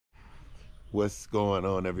What's going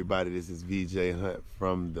on, everybody? This is VJ Hunt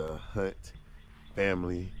from the Hunt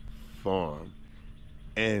Family Farm,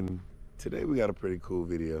 and today we got a pretty cool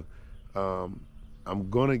video. I'm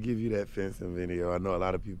gonna give you that fencing video. I know a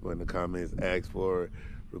lot of people in the comments asked for it,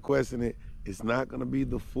 requesting it. It's not gonna be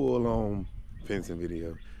the full-on fencing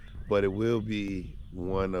video, but it will be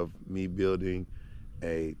one of me building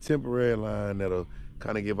a temporary line that'll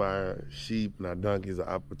kind of give our sheep and our donkeys an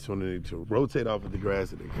opportunity to rotate off of the grass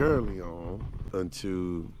that they're currently on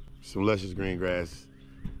onto some luscious green grass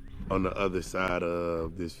on the other side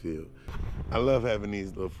of this field. I love having these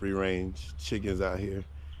little free range chickens out here.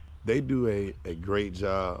 They do a great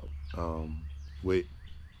job with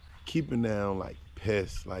keeping down like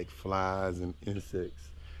pests like flies and insects.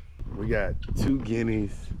 We got 2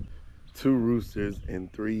 guineas, 2 roosters,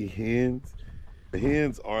 and 3 hens. The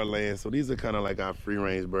hens are laying, so these are kind of like our free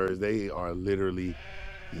range birds. They are literally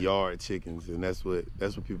yard chickens, and that's what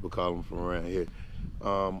people call them from around here.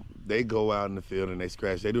 They go out in the field and they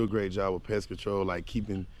scratch. They do a great job with pest control, like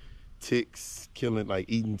keeping ticks,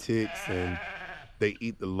 eating ticks, and they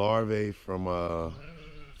eat the larvae from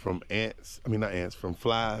ants. I mean, not ants, from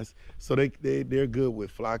flies. So they're good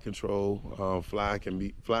with fly control. Flies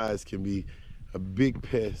can be a big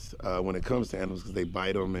pest when it comes to animals, because they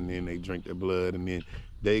bite them and then they drink their blood, and then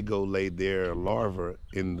they go lay their larvae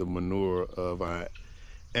in the manure of our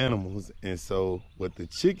animals. And so what the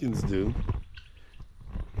chickens do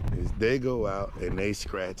is they go out and they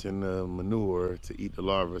scratch in the manure to eat the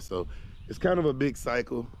larvae. So it's kind of a big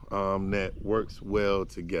cycle that works well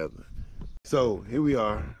together. So here we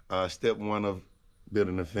are. Step 1 of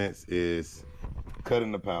building a fence is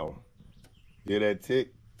cutting the power. Hear that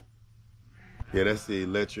tick? Yeah, that's the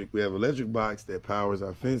electric. We have an electric box that powers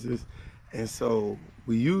our fences. And so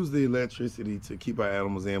we use the electricity to keep our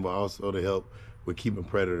animals in, but also to help with keeping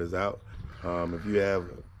predators out. If you have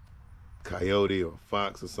a coyote or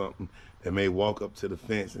fox or something that may walk up to the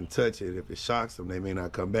fence and touch it, if it shocks them, they may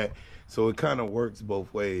not come back. So it kind of works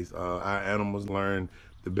both ways. Our animals learn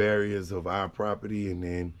the barriers of our property, and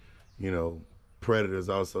then, predators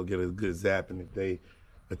also get a good zapping if they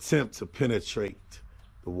attempt to penetrate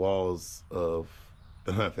the walls of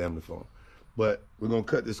the Hunt Family Farm. But we're gonna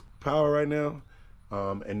cut this power right now,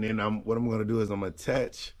 and then what I'm gonna do is I'm gonna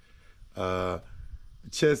attach the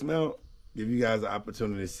chest mount, give you guys an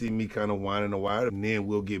opportunity to see me kind of winding the wire, and then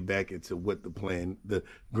we'll get back into what the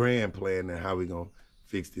grand plan, and how we're gonna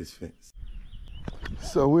fix this fence.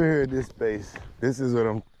 So we're here at this space. This is what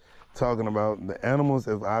I'm talking about. The animals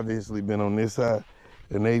have obviously been on this side,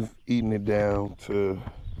 and they've eaten it down to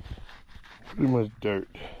pretty much dirt.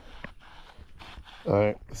 All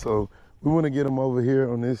right, so we want to get them over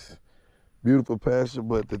here on this beautiful pasture,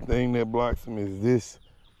 but the thing that blocks them is this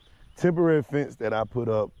temporary fence that I put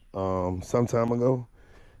up some time ago.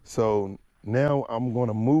 So now I'm going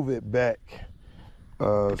to move it back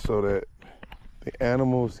so that the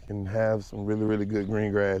animals can have some really good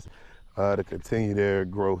green grass to continue their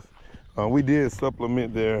growth. We did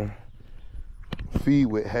supplement their feed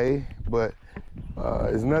with hay, but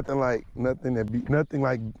it's nothing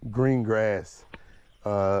like green grass,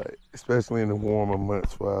 especially in the warmer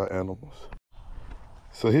months for our animals.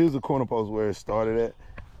 So here's the corner post where it started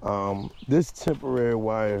at. This temporary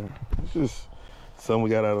wire, it's just something we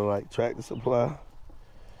got out of like Tractor Supply,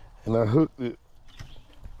 and I hooked it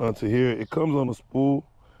onto here. It comes on a spool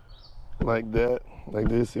like that, like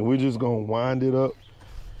this, and we're just gonna wind it up.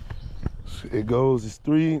 It goes, it's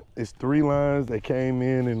three lines that came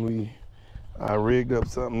in, and I rigged up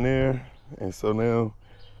something there, and so now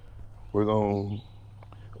we're gonna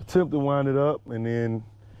attempt to wind it up and then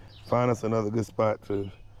find us another good spot to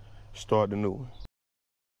start the new one.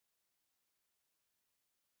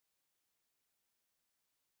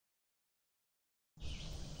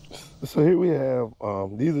 So here we have,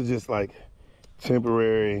 these are just like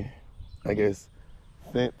temporary, I guess,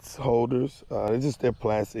 fence holders. They're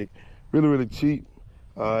plastic, really cheap,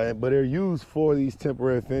 but they're used for these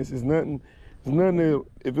temporary fences. Nothing that,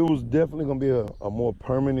 if it was definitely gonna be a more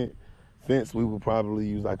permanent fence, we would probably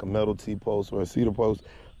use like a metal T-post or a cedar post,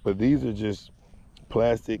 but these are just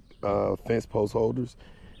plastic fence post holders.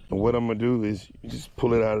 And what I'm gonna do is you just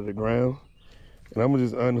pull it out of the ground, and I'm gonna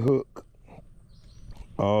just unhook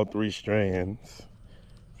all 3 strands.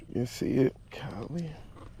 You can see it, golly.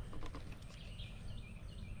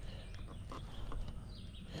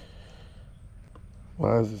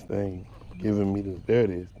 Why is this thing giving me this? There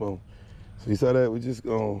it is, boom. So you saw that? We're just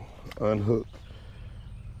gonna unhook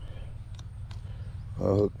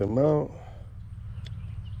them out.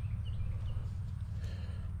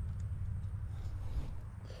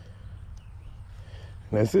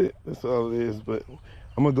 And that's it. That's all it is. But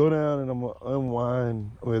I'm gonna go down and I'm gonna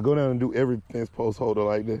unwind. I'm gonna go down and do every fence post holder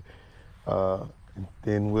like that.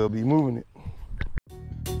 Then we'll be moving it.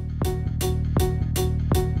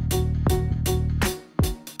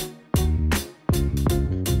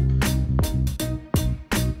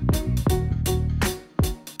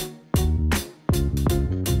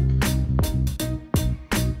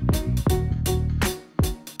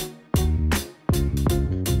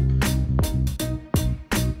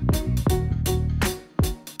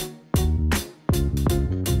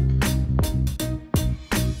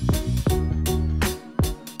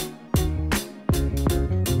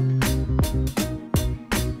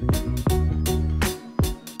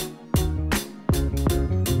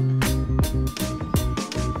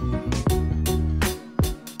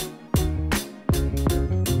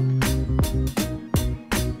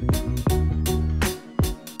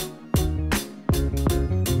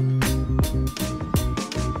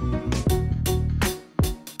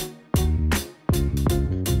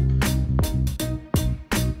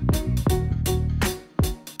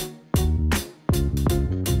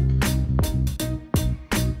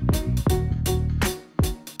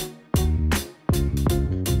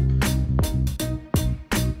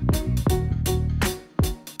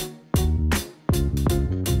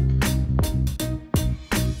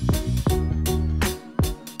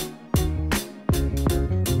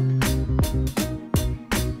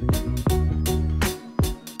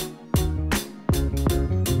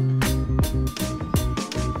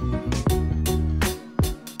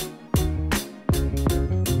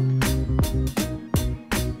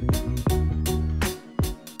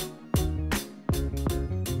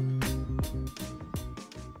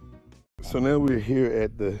 So now we're here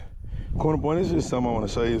at the corner point. It's just something I want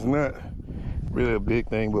to show you. It's not really a big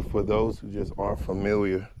thing, but for those who just aren't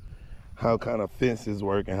familiar, how kind of fences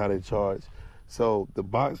work and how they charge. So the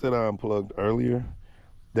box that I unplugged earlier,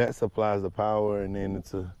 that supplies the power, and then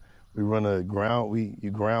we run a ground. You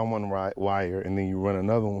ground one wire, and then you run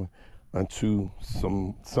another one onto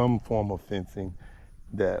some form of fencing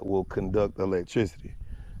that will conduct electricity.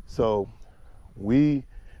 So we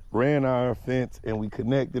ran our fence and we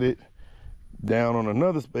connected it down on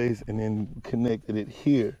another space and then connected it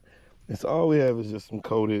here. And so all we have is just some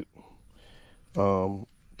coated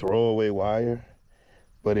throwaway wire,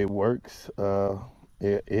 but it works.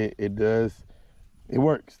 It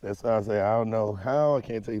works. That's how I say. I don't know how, I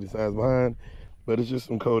can't tell you the science behind, but it's just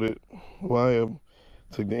some coated wire.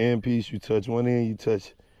 Took the end piece, you touch one end, you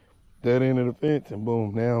touch that end of the fence, and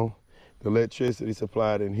boom, now the electricity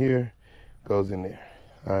supplied in here goes in there.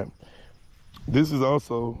 All right. This is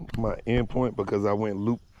also my end point because I went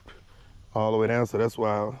loop all the way down. So that's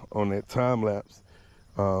why on that time lapse,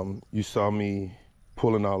 you saw me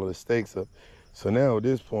pulling all of the stakes up. So now at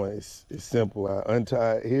this point, it's simple. I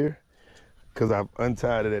untie it here because I've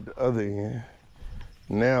untied it at the other end.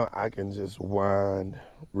 Now I can just wind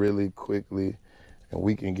really quickly and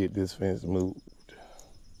we can get this fence moved.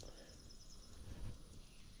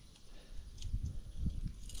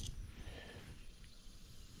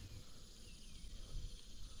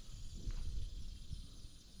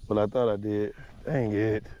 But I thought I did. Dang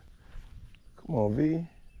it. Come on, V.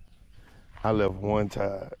 I left one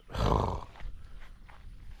tied. Oh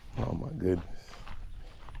my goodness.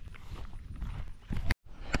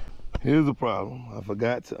 Here's the problem. I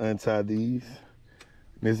forgot to untie these.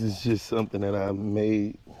 This is just something that I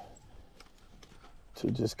made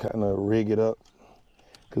to just kind of rig it up.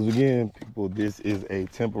 Because again, people, this is a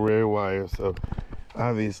temporary wire. So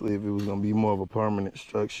obviously if it was gonna be more of a permanent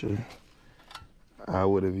structure, I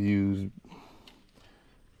would have used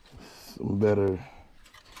some better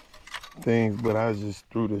things, but I just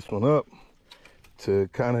threw this one up to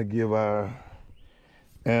kind of give our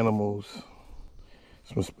animals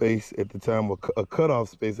some space at the time, a cutoff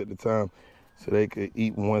space at the time, so they could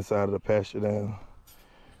eat one side of the pasture down.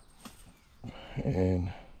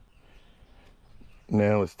 And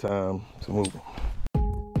now it's time to move them.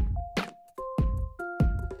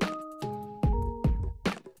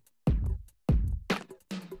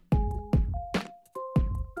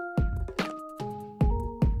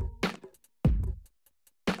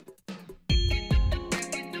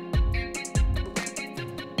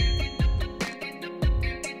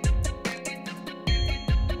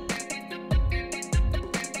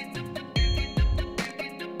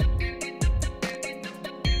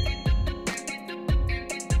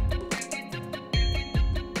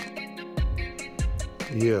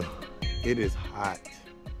 Yeah, it is hot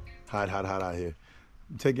out here.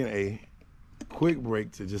 I'm taking a quick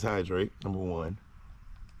break to just hydrate, number one.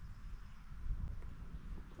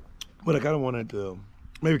 But I kind of wanted to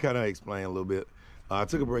maybe kind of explain a little bit I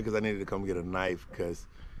took a break because I needed to come get a knife, because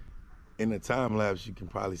in the time lapse, you can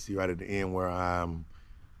probably see right at the end where I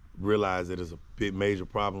realized that there's a big major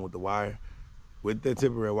problem with the wire. With that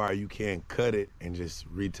temporary wire, you can't cut it and just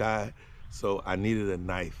retie it. So I needed a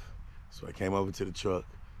knife. So I came over to the truck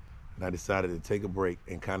and I decided to take a break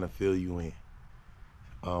and kind of fill you in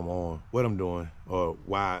on what I'm doing, or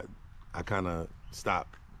why I kind of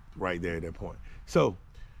stopped right there at that point. So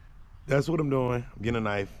that's what I'm doing. I'm getting a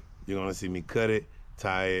knife. You're gonna see me cut it,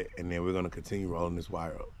 tie it, and then we're gonna continue rolling this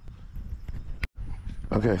wire up.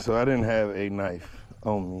 Okay, so I didn't have a knife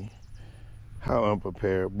on me. How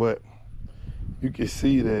unprepared, but you can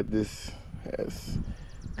see that this has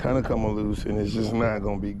kind of come loose, and it's just not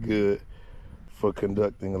gonna be good for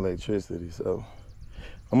conducting electricity. So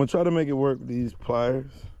I'm gonna try to make it work with these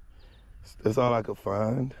pliers. That's all I could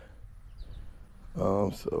find.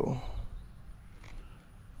 So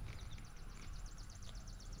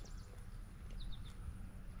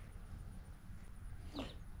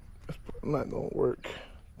that's probably not gonna work.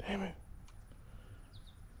 Damn it.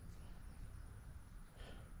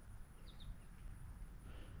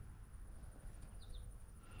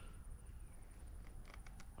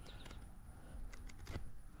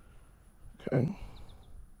 Okay.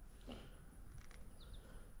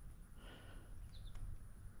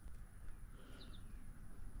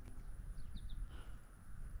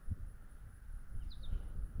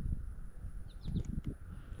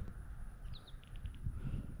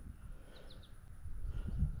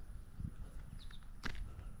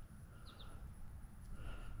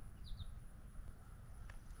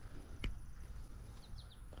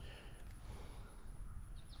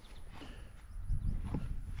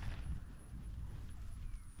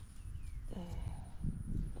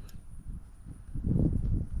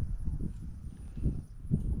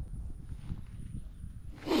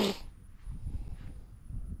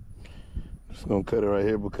 Just gonna cut it right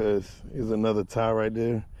here because there's another tie right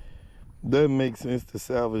there. Doesn't make sense to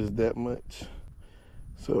salvage that much,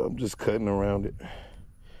 so I'm just cutting around it.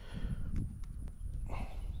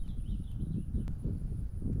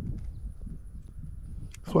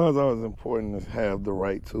 That's why it's always important to have the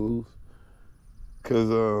right tools,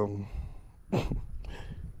 because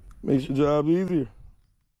makes your job easier.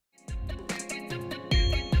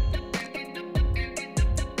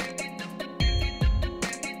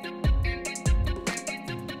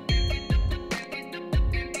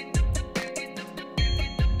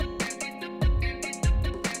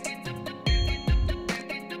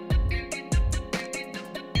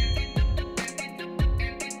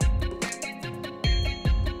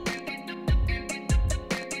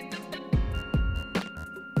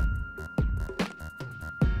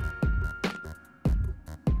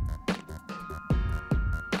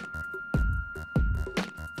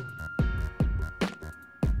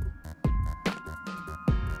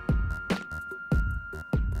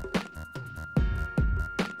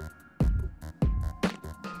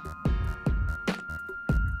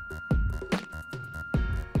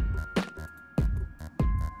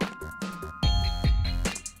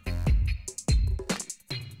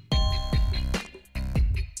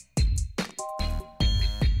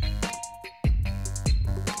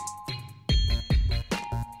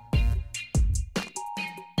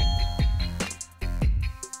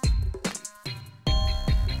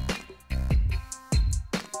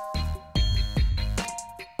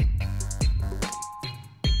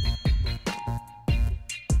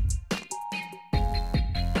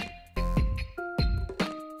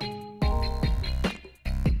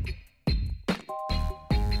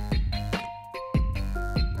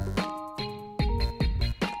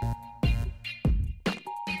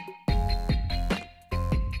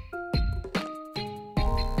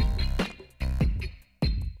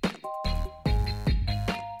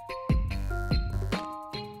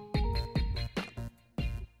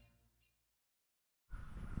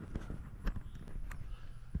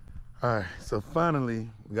 All right, so finally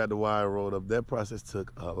we got the wire rolled up. That process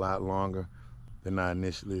took a lot longer than I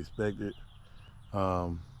initially expected.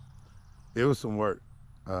 It was some work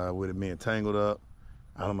with it being tangled up.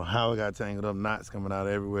 I don't know how it got tangled up, knots coming out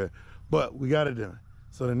everywhere, but we got it done.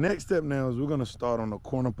 So the next step now is we're gonna start on the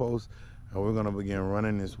corner post and we're gonna begin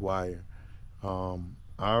running this wire. I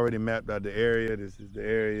already mapped out the area. This is the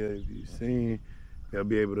area, if you've seen, they'll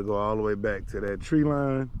be able to go all the way back to that tree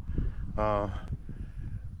line.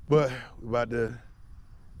 But we're about to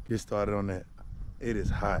get started on that. It is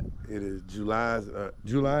hot. It is July,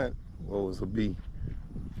 what was a B?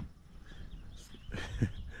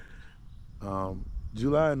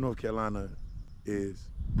 July in North Carolina is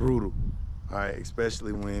brutal, all right,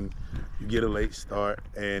 especially when you get a late start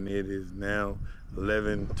and it is now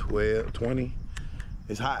 11, 12, 20.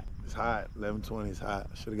 It's hot. It's hot. 11:20 is hot.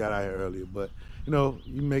 I should have got out here earlier, but you know,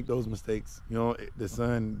 you make those mistakes. You know, the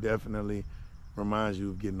sun definitely reminds you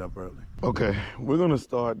of getting up early. Okay, we're gonna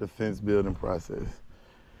start the fence building process.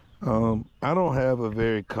 I don't have a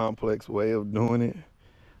very complex way of doing it.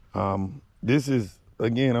 This is,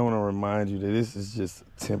 again, I want to remind you that this is just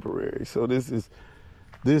temporary. So this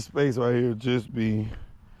space right here just be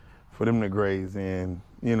for them to graze in,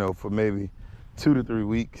 you know, for maybe 2 to 3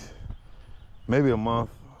 weeks, maybe a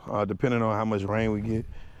month, depending on how much rain we get.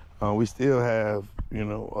 We still have, you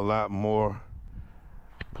know, a lot more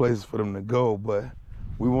places for them to go, but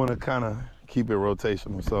we want to kind of keep it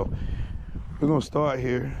rotational. So we're gonna start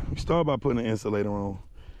here. We start by putting an insulator on.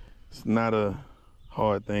 It's not a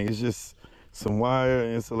hard thing. It's just some wire,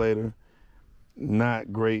 insulator.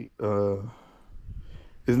 Not great.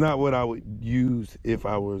 It's not what I would use if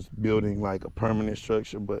I was building like a permanent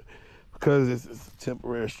structure, but because it's a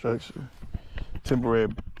temporary structure, temporary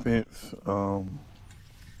fence,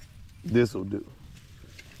 this will do.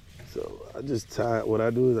 So I just tie, what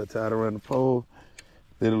I do is I tie it around the pole,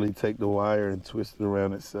 literally take the wire and twist it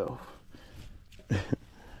around itself.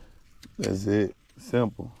 That's it,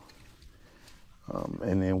 simple.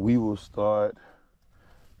 And then we will start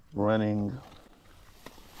running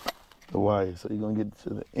the wire. So you're gonna get to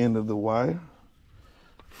the end of the wire.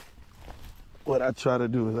 What I try to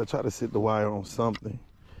do is I try to sit the wire on something.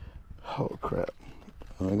 Oh crap,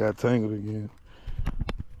 I got tangled again.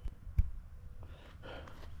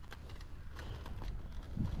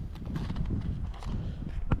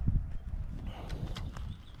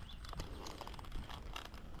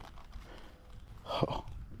 Oh.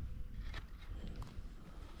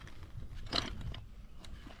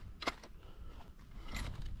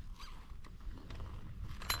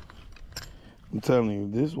 I'm telling you,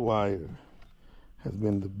 this wire has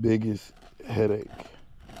been the biggest headache.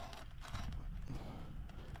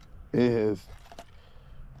 It has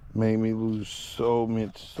made me lose so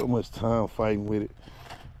much time fighting with it.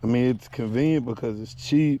 I mean, it's convenient because it's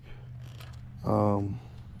cheap.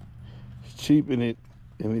 It's cheap and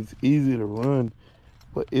it's easy to run,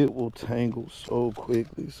 but it will tangle so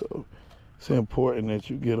quickly. So it's important that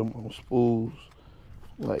you get them on spools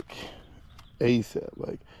like ASAP.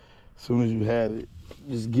 Like as soon as you have it,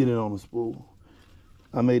 just get it on the spool.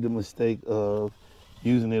 I made the mistake of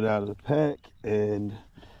using it out of the pack, and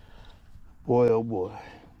boy, oh boy,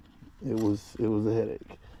 it was a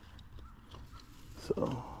headache.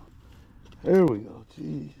 So there we go.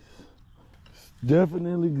 Jeez, it's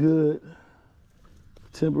definitely good.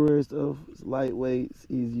 Temporary stuff. It's lightweight. It's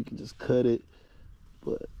easy. You can just cut it.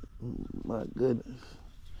 But my goodness.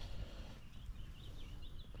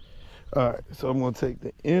 All right, so I'm gonna take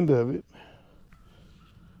the end of it,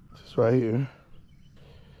 just right here,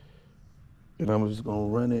 and I'm just gonna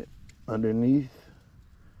run it underneath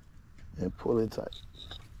and pull it tight.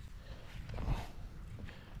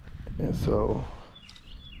 And so,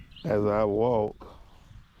 as I walk,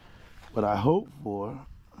 what I hope for,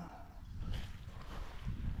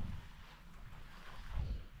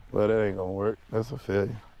 well, that ain't gonna work. That's a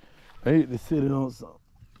failure. I need to sit it on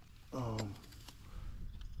something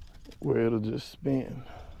where it'll just spin.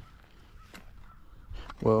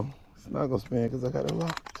 Well, it's not gonna spin because I got it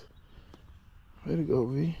locked. Way to go,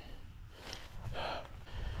 V.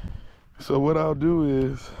 So what I'll do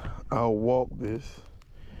is I'll walk this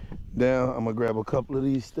down. I'm gonna grab a couple of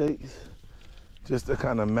these stakes just to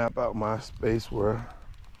kind of map out my space where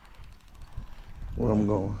I'm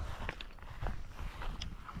going.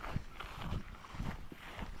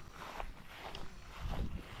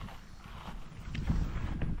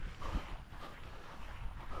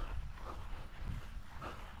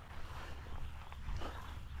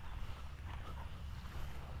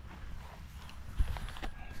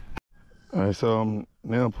 All right, so I'm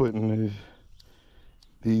now putting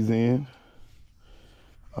these in,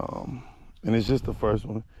 and it's just the first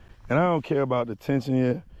one. And I don't care about the tension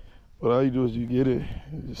yet, but all you do is you get it,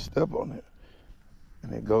 you just step on it,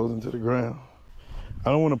 and it goes into the ground.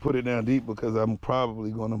 I don't want to put it down deep because I'm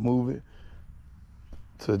probably going to move it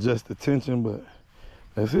to adjust the tension, but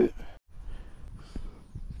that's it.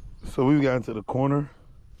 So we've gotten to the corner,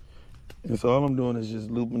 and so all I'm doing is just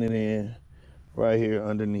looping it in right here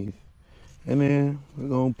underneath. And then we're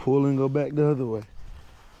gonna pull and go back the other way.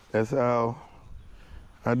 That's how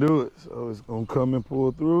I do it. So it's gonna come and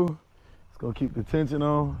pull through. It's gonna keep the tension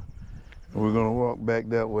on. And we're gonna walk back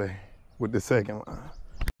that way with the second line.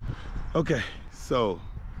 Okay, so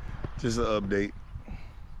just an update.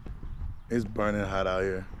 It's burning hot out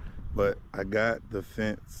here, but I got the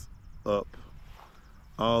fence up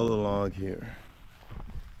all along here.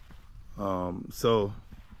 So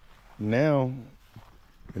now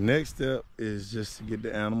The next step is just to get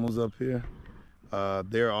the animals up here.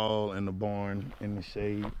 They're all in the barn in the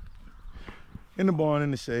shade. In the barn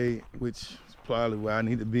in the shade, which is probably where I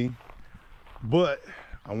need to be. But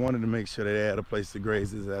I wanted to make sure that they had a place to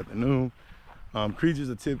graze this afternoon.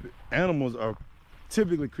 Animals are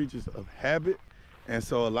typically creatures of habit. And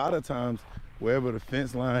so a lot of times, wherever the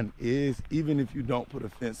fence line is, even if you don't put a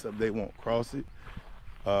fence up, they won't cross it.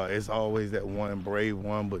 It's always that one brave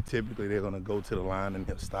one, but typically they're gonna go to the line and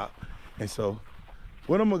they'll stop. And so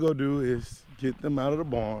what I'm gonna go do is get them out of the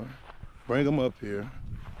barn, bring them up here,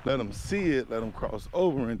 let them see it, let them cross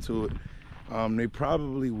over into it. They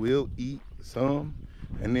probably will eat some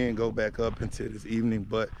and then go back up into this evening,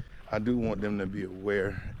 but I do want them to be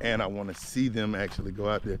aware, and I want to see them actually go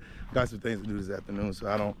out there. Got some things to do this afternoon, so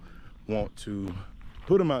I don't want to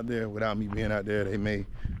put them out there without me being out there. They may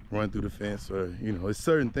run through the fence, or it's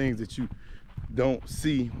certain things that you don't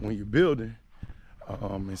see when you're building,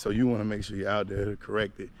 and so you want to make sure you're out there to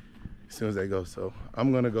correct it as soon as they go. So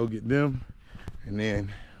I'm gonna go get them, and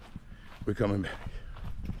then we're coming back.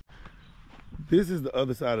 This is the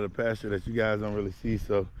other side of the pasture that you guys don't really see,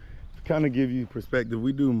 so to kind of give you perspective,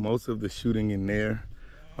 we do most of the shooting in there.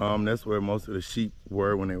 That's where most of the sheep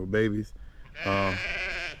were when they were babies.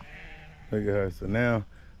 Look at her. So now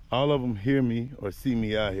all of them hear me or see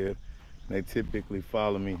me out here. They typically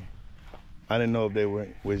follow me. I didn't know if they were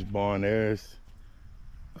which barn. Theirs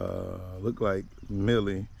look like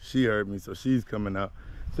Millie. She heard me, so she's coming out.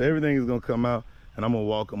 So everything is gonna come out, and I'm gonna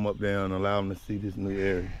walk them up there and allow them to see this new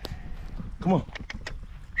area. Come on.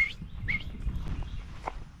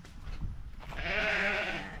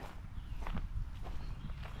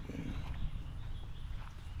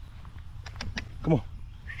 Come on.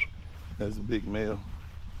 That's a big male.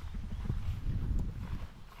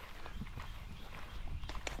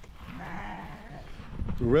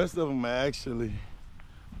 The rest of them are actually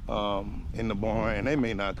in the barn, and they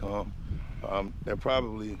may not come. They're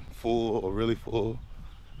probably full or really full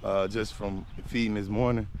just from feeding this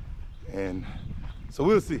morning. And so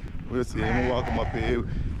we'll see. We'll see. I'm gonna walk them up here.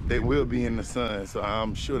 They will be in the sun, so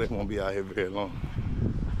I'm sure they won't be out here very long.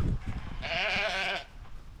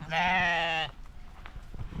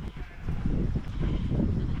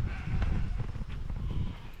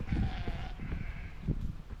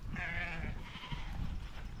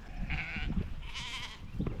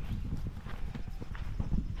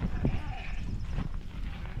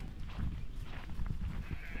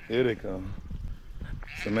 Here they come.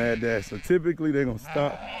 Some mad dash. So typically they're gonna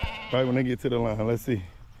stop right when they get to the line. Let's see.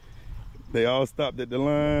 They all stopped at the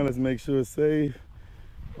line. Let's make sure it's safe.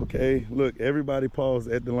 Okay, look, everybody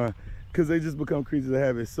paused at the line because they just become creatures of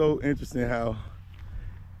habit. It's so interesting how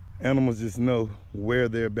animals just know where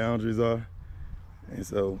their boundaries are. And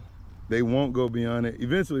so they won't go beyond it.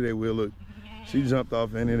 Eventually they will. Look, she jumped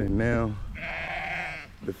off in it, and now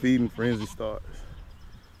the feeding frenzy starts.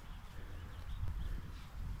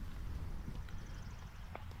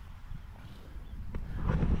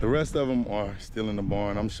 The rest of them are still in the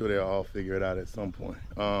barn. I'm sure they'll all figure it out at some point.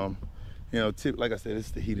 Like I said, it's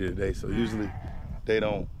the heat of the day, so usually they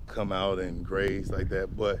don't come out and graze like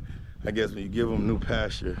that. But I guess when you give them new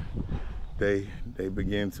pasture, they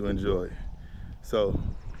begin to enjoy it. So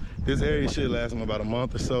this area should last them about a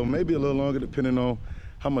month or so, maybe a little longer, depending on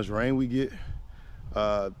how much rain we get.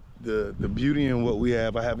 The beauty in what we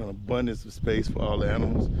have, I have an abundance of space for all the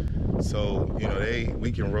animals. So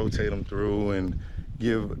we can rotate them through and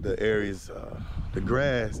give the areas, the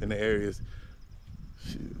grass in the areas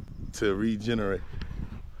to regenerate.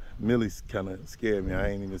 Millie's kind of scared me. I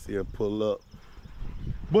ain't even see her pull up.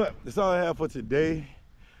 But that's all I have for today.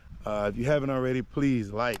 If you haven't already, please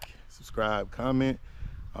like, subscribe, comment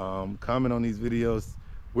on these videos.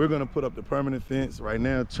 We're gonna put up the permanent fence. Right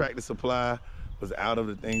now, tractor supply was out of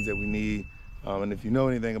the things that we need. And if you know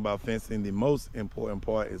anything about fencing, the most important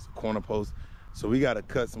part is the corner posts. So we gotta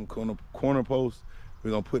cut some corner posts. We're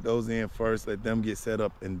gonna put those in first, let them get set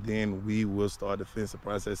up, and then we will start the fencing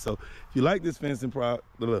process. So if you like this fencing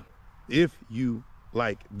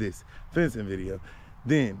video,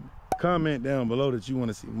 then comment down below that you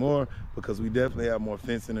wanna see more, because we definitely have more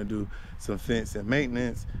fencing to do, some fencing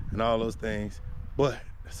maintenance and all those things. But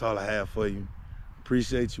that's all I have for you.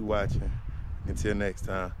 Appreciate you watching. Until next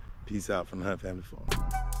time, peace out from the Hunt Family Farm.